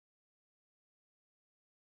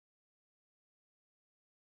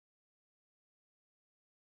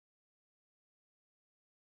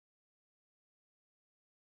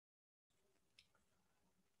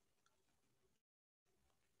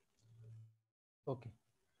Okay.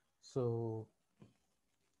 So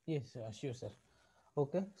yes, sure, sir.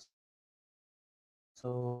 Okay.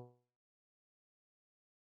 So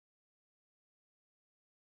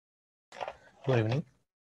good evening.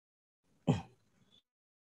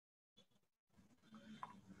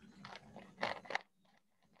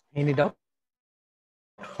 Any doubt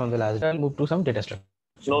from the last? I'll move to some data structure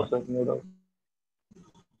part. No, sir, no doubt.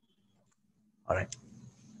 All right.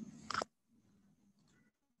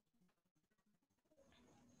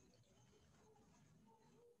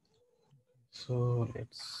 So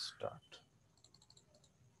let's start.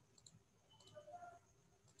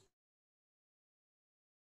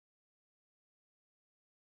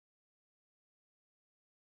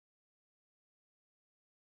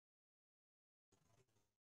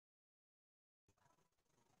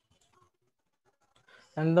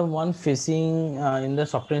 And the one facing in the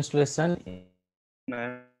software installation.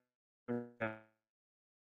 I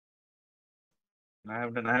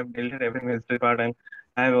have deleted every mystery part, and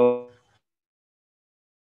I have also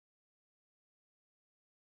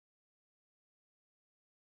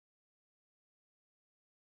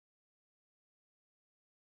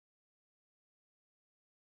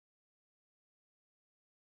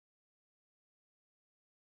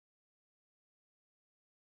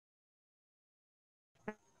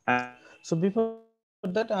So before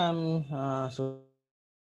that, so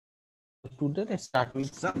today let's start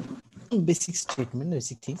with some basic statement,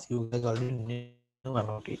 basic things you guys already know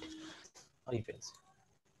about it. Or events.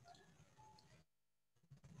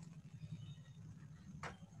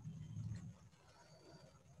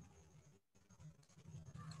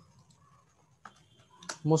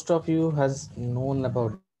 Most of you has known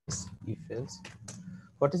about this if else.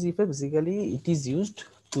 What is if else? Basically, it is used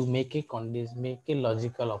to make a condition, make a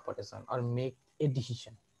logical operation, or make a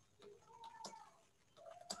decision.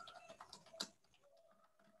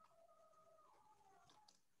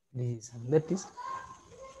 Decision. That is,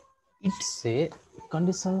 it's a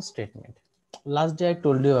conditional statement. Last day I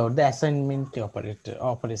told you about the assignment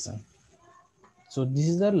operation. So this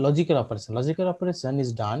is the logical operation. Logical operation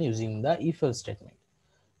is done using the if else statement.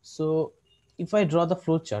 So if I draw the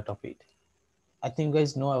flow chart of it, I think you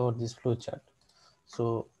guys know about this flow chart.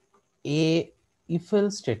 So a if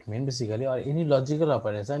else statement basically, or any logical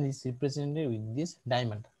operation, is represented with this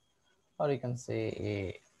diamond, or you can say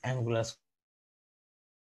a angular square.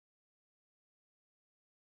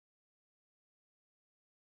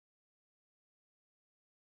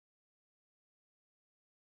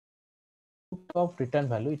 Of return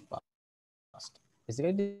value it passed.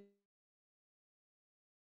 Basically, this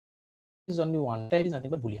is only one type, is nothing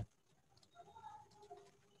but boolean.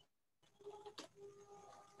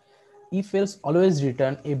 If else always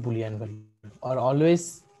return a boolean value, or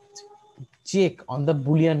always check on the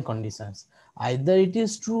boolean conditions, either it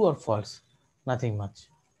is true or false, nothing much.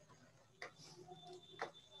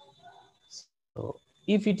 So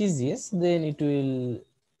if it is yes, then it will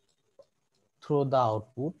throw the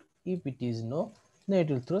output. If it is no, then it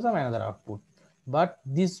will throw some another output. But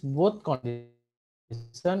this both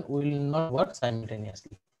condition will not work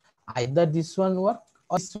simultaneously. Either this one work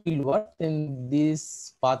or this will work, then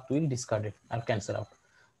this path will discard it or cancel out.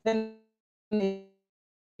 Then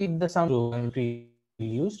if the some program will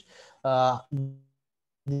used,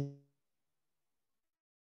 this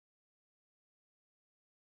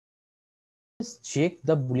always check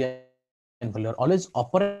the boolean value, or always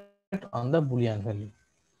operate on the boolean value.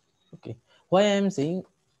 Okay, why I am saying,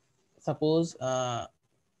 suppose let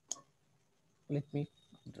me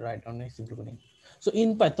write down a simple coding. So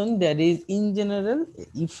in Python there is in general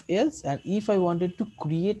if else, and if I wanted to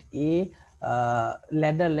create a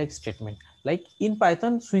ladder like statement, like in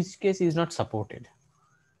Python switch case is not supported.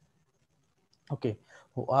 Okay,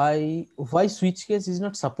 why switch case is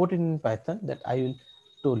not supported in Python, that I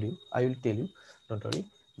will tell you, don't worry.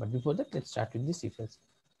 But before that, let's start with this if else.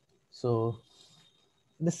 So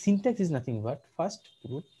the syntax is nothing but first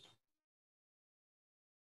put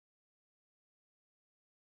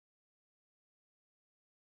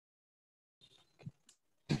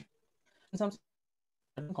and some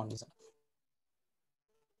certain condition.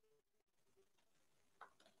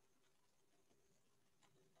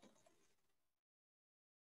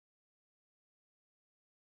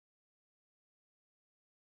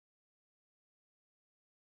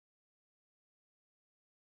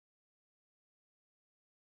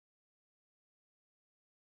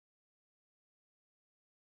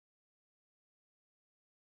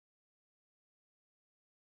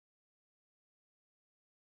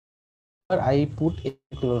 Or I put a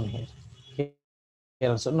semicolon here. Here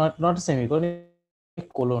also, not a semicolon, a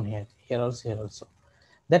colon here. Here also, here also.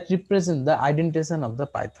 That represents the indentation of the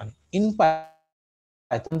Python. In Python,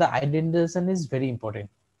 Python, the identification is very important.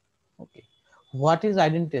 Okay, what is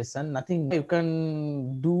identification? Nothing. You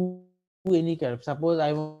can do any kind of. Suppose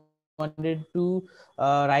I wanted to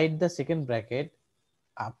write the second bracket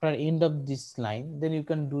after end of this line, then you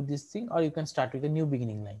can do this thing, or you can start with a new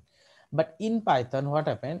beginning line. But in Python, what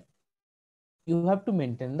happen? You have to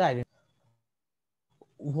maintain the identity.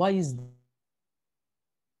 Why is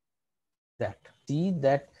that? See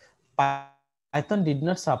that Python did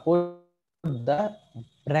not support the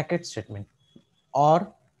bracket statement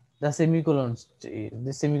or the semicolon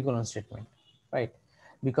statement, right?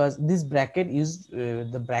 Because this bracket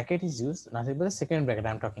the bracket is used nothing but the second bracket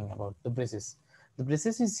I'm talking about, the braces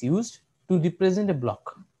is used to represent a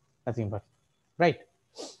block, nothing but, right?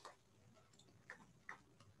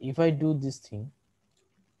 If I do this thing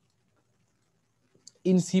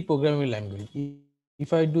in C programming language,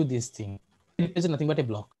 if I do this thing, represent nothing but a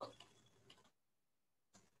block.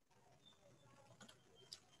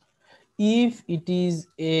 If it is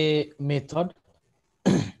a method,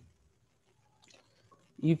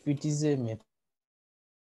 if it is a method,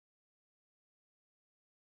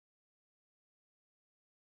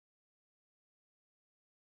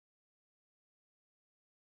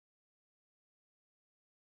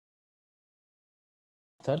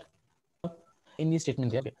 any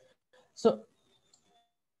statement there. So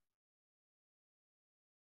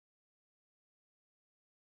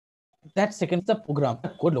that second is the program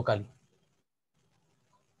code locally.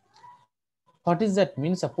 What is that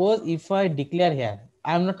mean? Suppose if I declare here,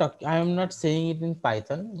 I am not saying it in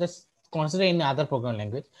Python, just consider any other program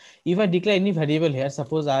language. If I declare any variable here,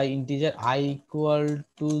 suppose I integer I equal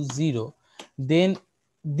to 0, then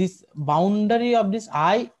this boundary of this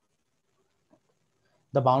I,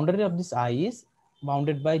 the boundary of this I is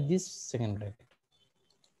bounded by this second bracket.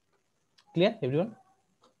 Clear everyone?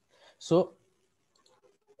 So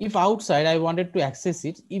if outside I wanted to access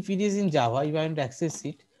it, if it is in Java, if I want to access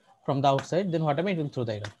it from the outside, then what am I, it will throw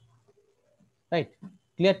the error, right?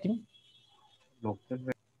 Clear team? Local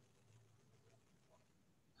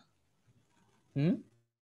Hmm?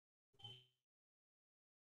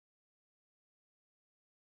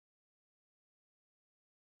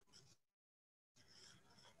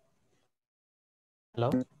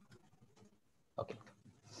 Hello? Okay,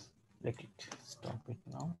 let it stop it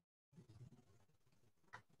now.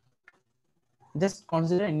 Just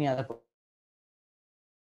consider any other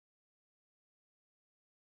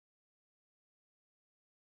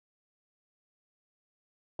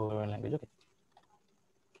program language. Okay.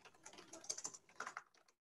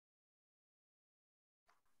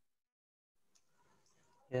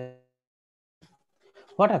 Yes.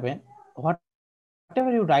 What happened?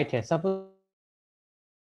 Whatever you write here, suppose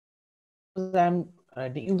I'm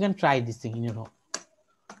writing, you can try this thing in your home.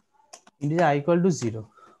 Integer I equal to 0.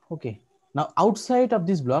 Okay. Now outside of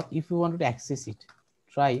this block, if you wanted to access it,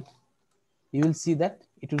 try it, you will see that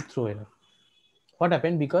it will throw error. What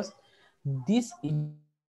happened? Because this integer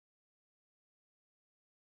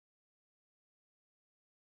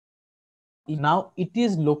now it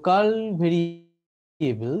is local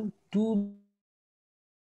variable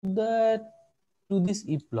the to this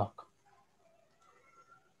if block.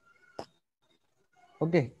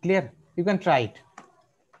 Okay, clear? You can try it.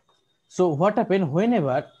 So what happened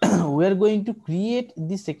whenever we are going to create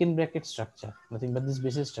the second bracket structure, nothing but this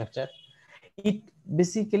basic structure, it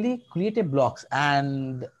basically create a blocks,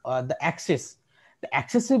 and the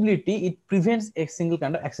accessibility, it prevents a single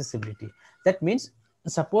kind of accessibility. That means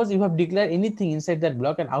suppose you have declared anything inside that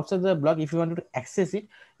block, and outside the block, if you want to access it,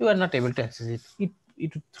 you are not able to access it. It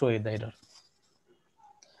will throw the error.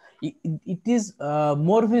 It is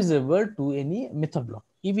more visible to any method block.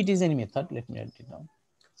 If it is any method, let me write it down.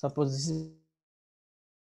 Suppose this is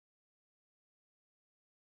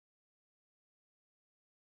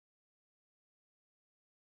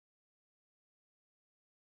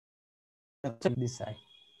a method. This side.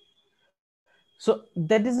 So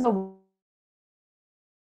that is how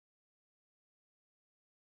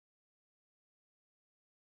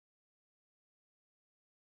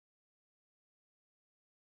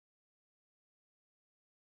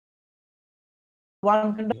we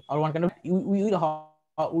can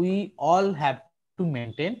we all have to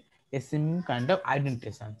maintain a same kind of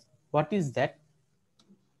identification. What is that?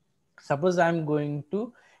 Suppose I'm going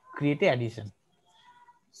to create a addition.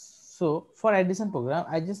 So for addition program,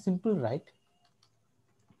 I just simply write.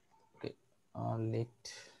 Okay, let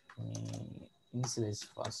me initialize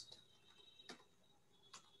first.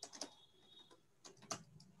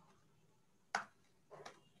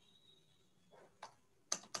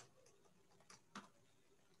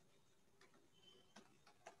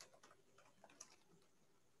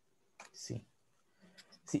 See.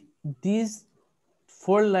 these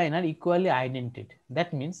four line are equally indented.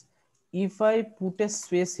 That means if I put a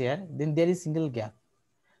space here, then there is single gap.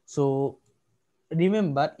 So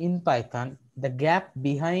remember, in Python, the gap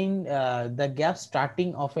behind the gap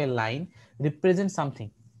starting of a line represents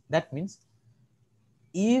something. That means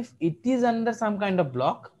if it is under some kind of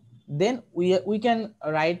block, then we can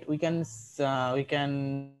write, we can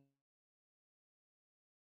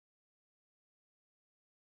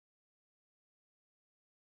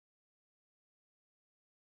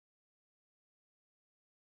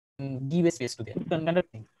give a space to there, and kind of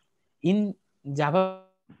thing. In Java,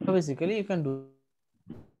 basically, you can do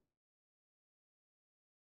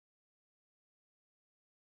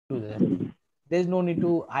that. There is no need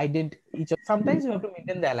to ident each of. Sometimes you have to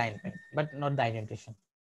maintain the alignment, but not the indentation.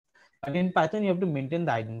 But in Python, you have to maintain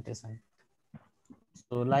the indentation.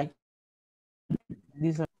 So like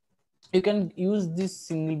this, you can use this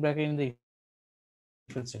single bracket in the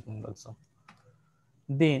if else statement also.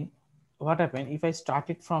 Then what happen if I start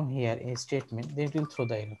it from here a statement, then it will throw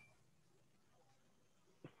the error.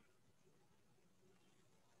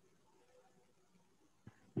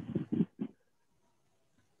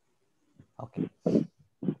 Okay.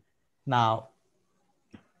 Now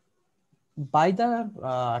by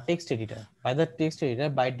the text editor,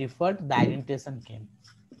 by default the indentation came.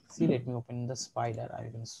 See, let me open the spider, I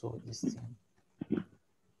can show this thing.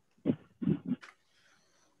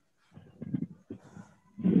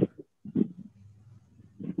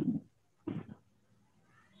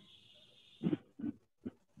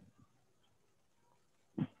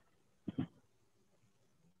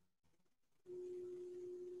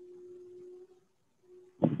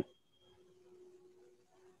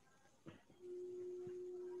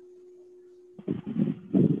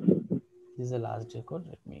 This is the last record.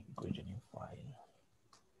 Let me create a new file.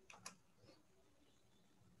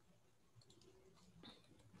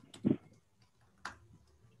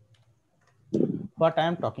 What I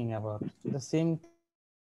am talking about, the same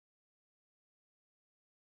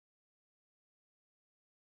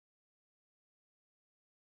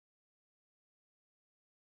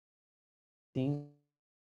thing I am going to write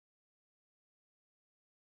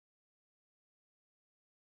in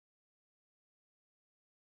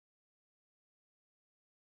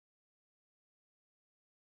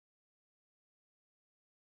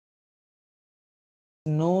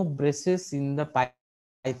the no braces in the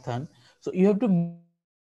Python, so you have to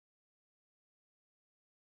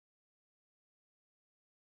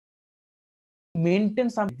maintain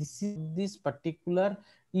some braces. This is this particular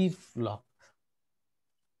if block,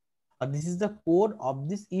 this is the code of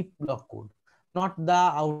this if block code, not the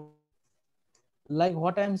outside. Like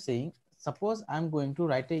what I'm saying, suppose I'm going to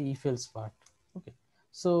write a if else part. Okay,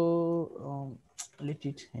 so let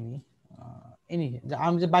it any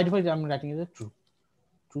I'm just by default I'm writing as a true.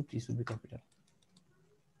 Truth should be capital.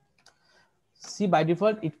 See, by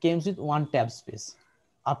default it comes with one tab space.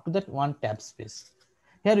 Up to that one tab space.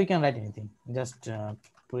 Here we can write anything. Just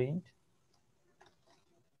print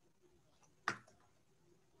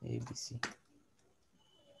ABC.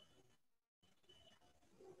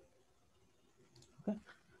 Okay.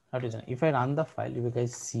 That is if I run the file, you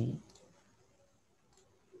guys see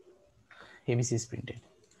ABC is printed.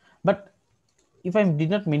 But if I did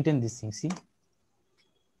not maintain this thing, see,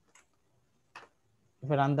 if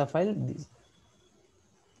I run the file, this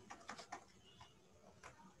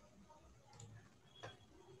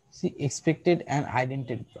see expected and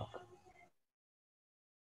indented block.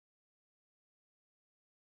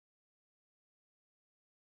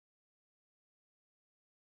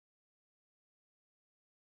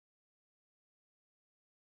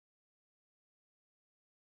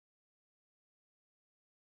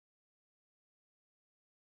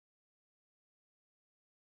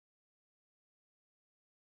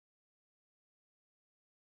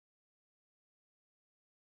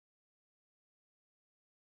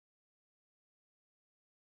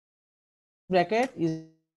 Bracket is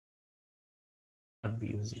not be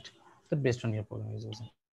use it. So based on your program is using.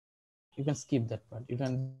 You can skip that part. You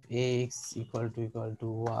can x equal to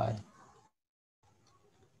y.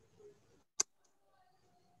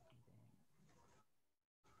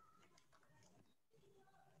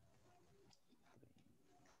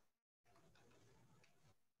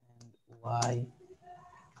 And y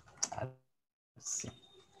RC.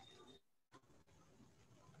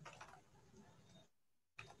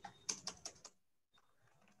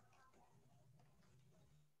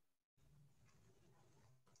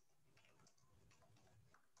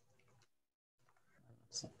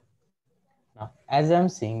 Now, as I'm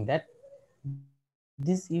saying that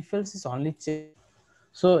this if else is only checked for true.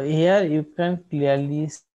 So here you can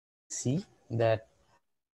clearly see that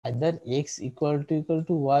either x equal to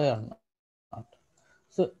y or not.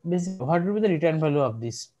 So basically, what will be the return value of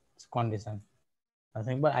this condition?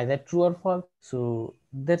 Nothing but either true or false. So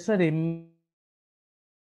that's why remember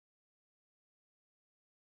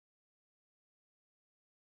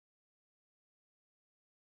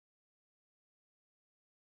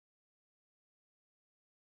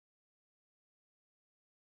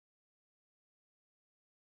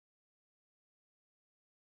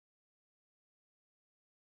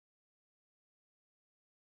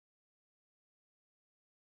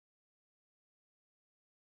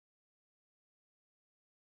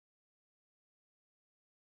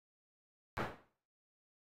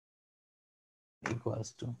that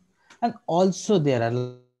equals to, and also there are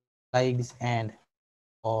like this and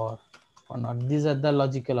or not. These are the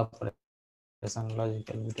logical operation,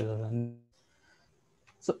 logical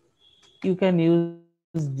so you can use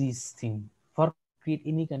this thing for create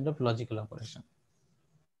any kind of logical operation.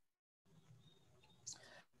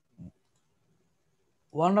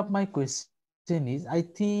 One of my question is, I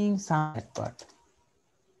think some that part.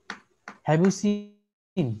 Have you seen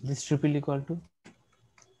this triple equal to?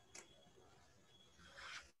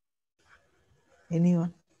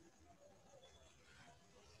 Anyone?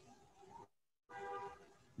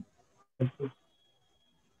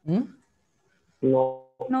 Hmm? No.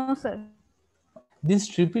 This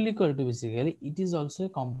triple equal to basically it is also a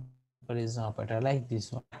comparison operator like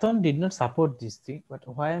this one. Python did not support this thing, but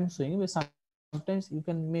why I'm showing you, sometimes you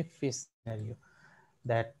can may face scenario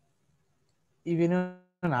that if anyone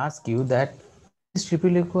ask you that is this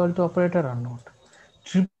triple equal to operator or not?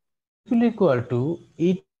 Triple equal to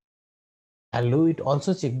it check the value, it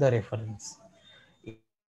also check the reference.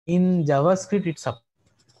 In JavaScript it support,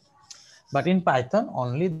 but in Python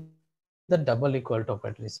only the double equal to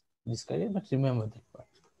operator is discarded. But remember that part.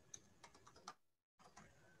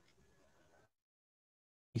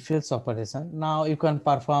 If else operation, now you can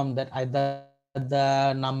perform that either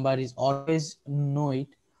the number is always know it,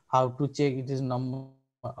 how to check it is number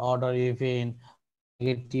order even or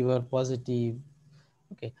negative or positive.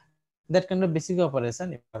 Okay, that kind of basic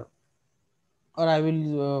operation if you are, or I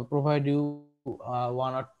will provide you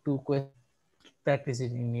one or two questions, practice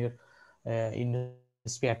it in your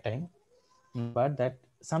spare time. Remember that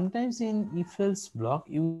sometimes in if else block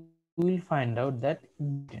you will find out that this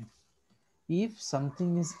is written. If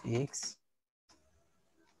something is x,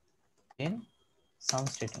 then some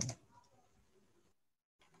statement,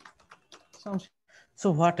 some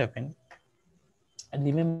so what happened,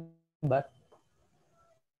 remember,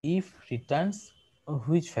 if returns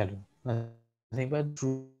which value, nothing but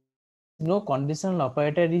true. If there is no conditional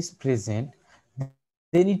operator is present,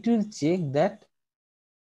 then it will check that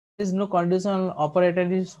there is no conditional operator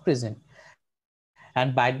is present,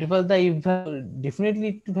 and by default the if value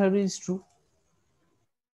definitely if value is true.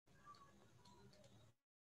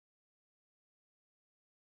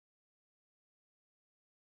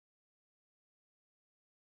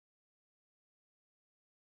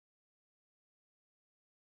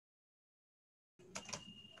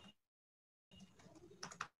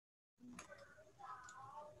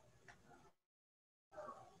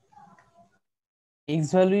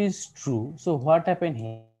 X value is true, so what happened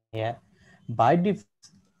here, by default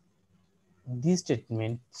this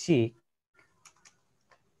statement check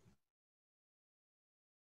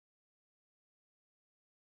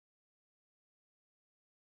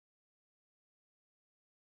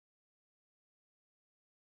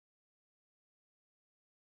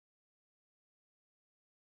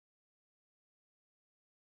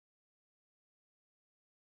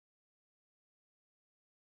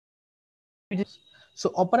so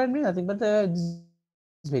operand means nothing but this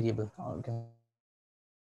variable, or you can say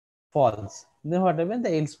false. Then what happens,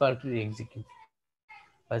 the else part will execute,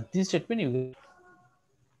 but this statement you get.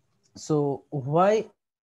 So why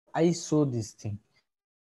I show this thing,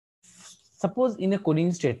 suppose in a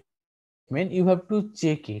coding statement you have to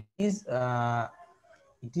check it is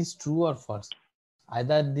true or false,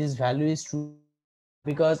 either this value is true or false,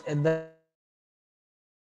 because at the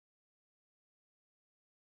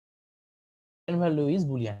return value is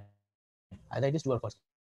boolean, either it is true or false.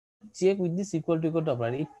 To check with this equal to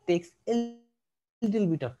operator, it takes a little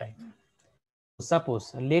bit of time.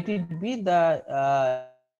 Suppose let it be the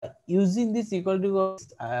using this equal to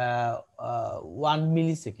takes 1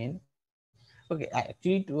 millisecond. Okay,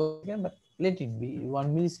 actually it was second, but let it be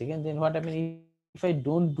 1 millisecond. Then what happens if I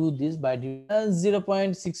don't do this by 0.65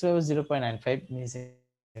 or 0.95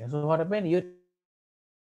 milliseconds? So what happens, your error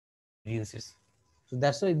reduces. So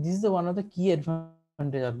that's why this is the one of the key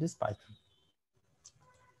advantage of this Python.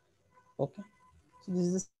 Okay, so this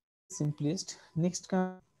is the simplest. Next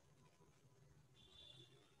comes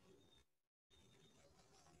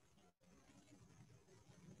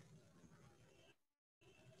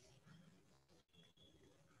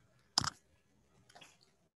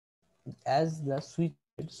as the switch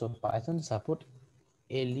code. So Python support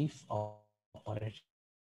elif operator.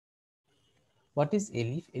 What is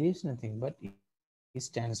elif? Elif is nothing but it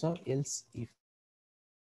stands for else if.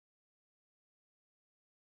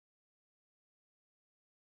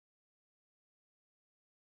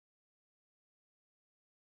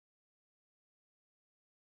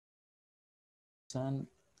 So function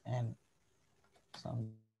and some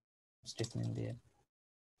statement there.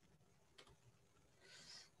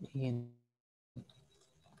 Again,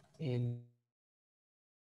 elif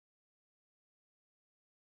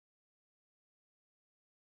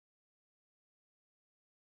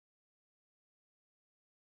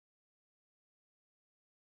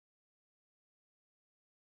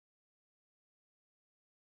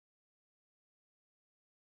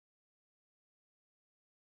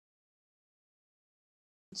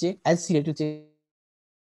check as serial to check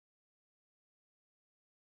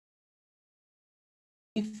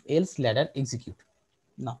if else ladder execute.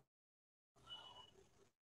 Now,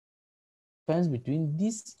 what difference between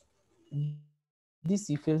this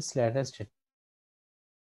if else ladder statement?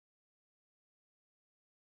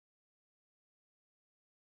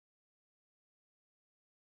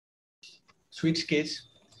 Switch case.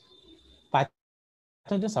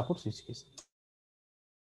 Python just support switch case.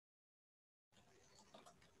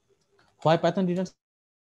 Why Python didn't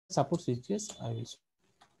support switch case? I will show.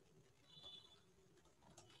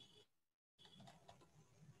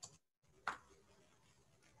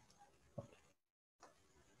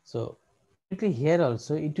 So definitely here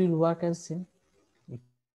also it will work as same if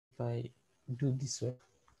I do this way,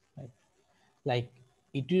 right? Like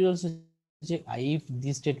it will also check if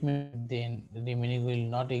this statement failed, then the remaining will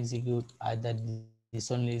not execute, either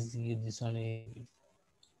this only execute, this only execute.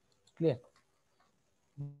 Clear?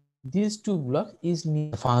 These two blocks is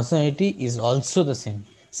near the same. Functionality is also the same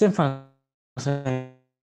functionality,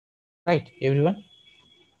 right everyone?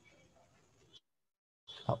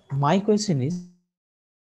 My question is,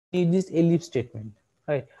 why we need this elif statement,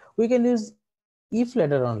 right? We can use if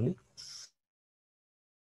ladder only.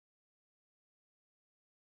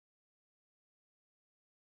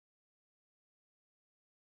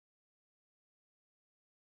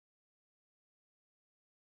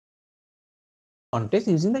 Context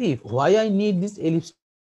using the if. Why I need this elif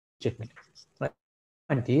statement? Right.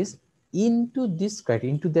 My point is, into this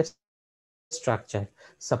criteria, into that structure.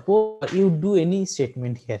 Suppose you do any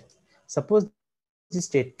statement here. Suppose this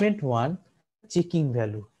statement one changes the checking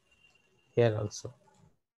value here also,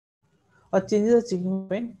 or changes the checking value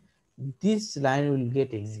when this line will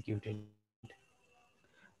get executed.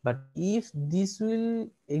 But if this will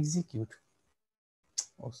execute,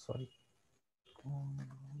 oh sorry,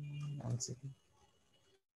 one second.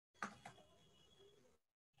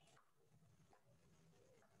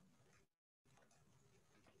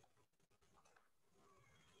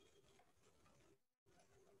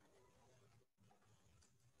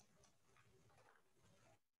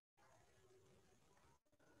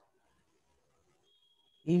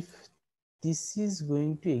 If this is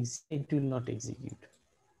going to execute, it will not execute.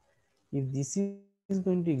 If this is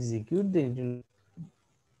going to execute, then it will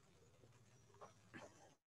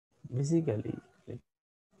basically,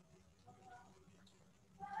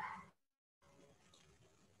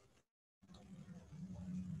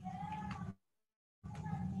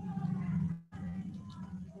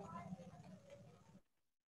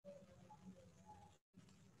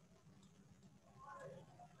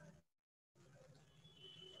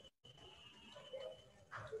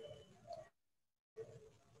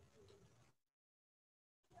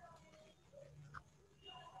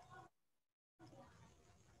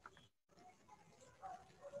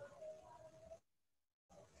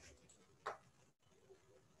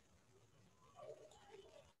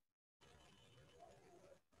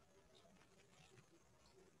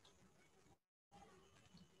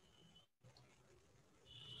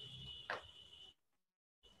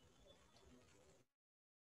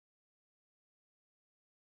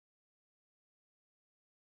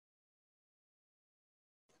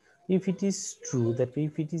 if it is true, that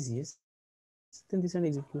if it is yes, then this one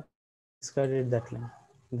execute. Discarded that line.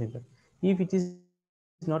 If it is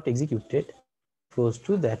not executed, then it goes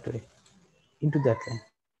to that way, into that line.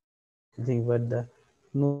 Think about the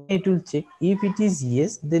no. Then it will check. If it is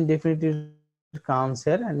yes, then definitely it comes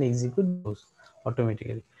here and execute those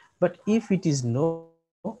automatically. But if it is no,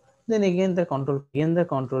 then again the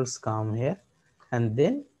controls come here, and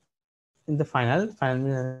then in the final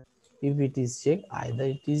means if it is checked, either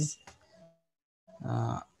it is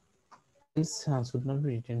else should not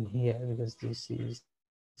be written here because this is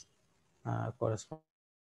correspond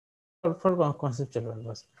for conceptual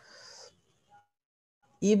purpose.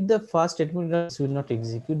 If the first statement will not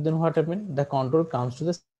execute, then what happened? The control comes to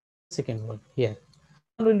the second one here.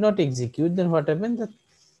 Second one will not execute, then what happened? The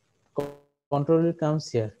control will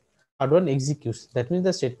comes here. Third one executes. That means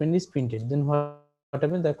the statement is printed. Then what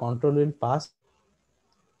happened? The control will pass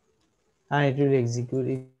and it will execute.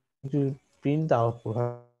 It will print the output.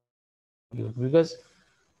 What will execute? Because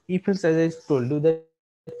if else, as I told you, that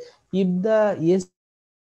if the yes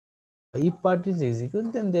part is executed, if part is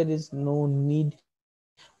executed, then there is no need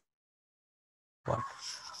for the true part,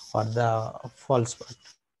 for the false part.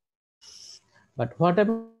 But what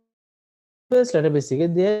happened in if else letter, basically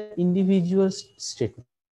they are individual statement.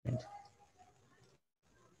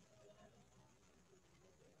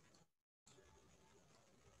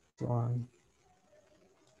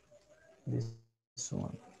 This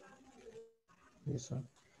one,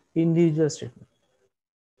 individual statement.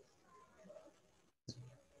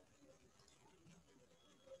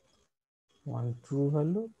 One true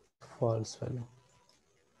value, false value.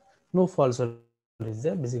 No false value is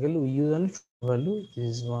there. Basically, we use only true value.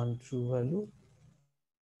 This is one true value,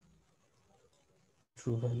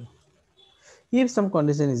 true value. If some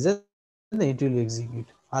condition is there, then it will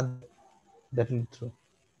execute. Otherwise, that will throw.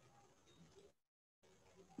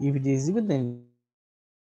 If it executes, then it will throw.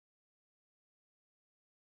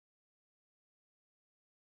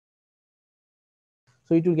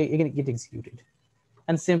 So it will again get executed.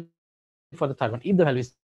 And same for the third one. If the value is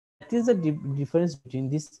true, that is the difference between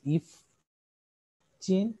this if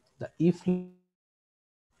chain, the if loop, and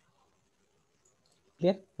the for loop.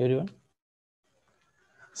 Clear, everyone?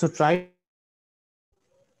 So try to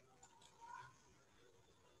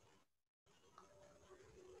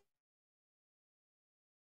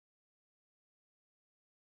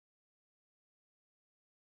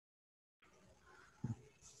understand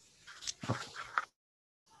this.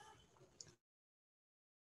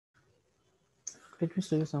 Let me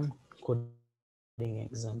show you some coding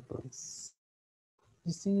examples.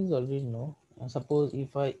 This thing is already know. Suppose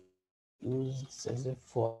if I use this as a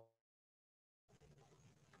for,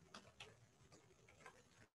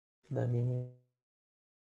 the limit.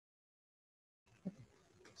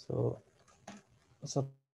 So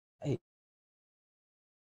suppose I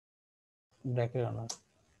bracket or not.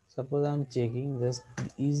 Suppose I'm checking this,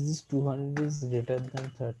 is this 200 is greater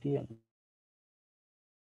than 30 or not?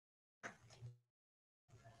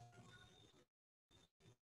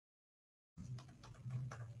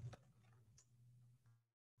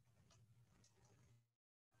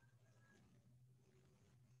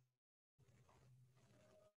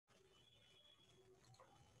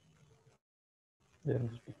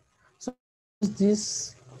 So is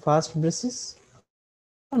this fast braces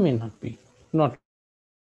or may not be? Not like. If you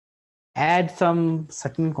add some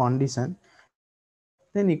certain condition,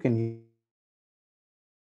 then you can use.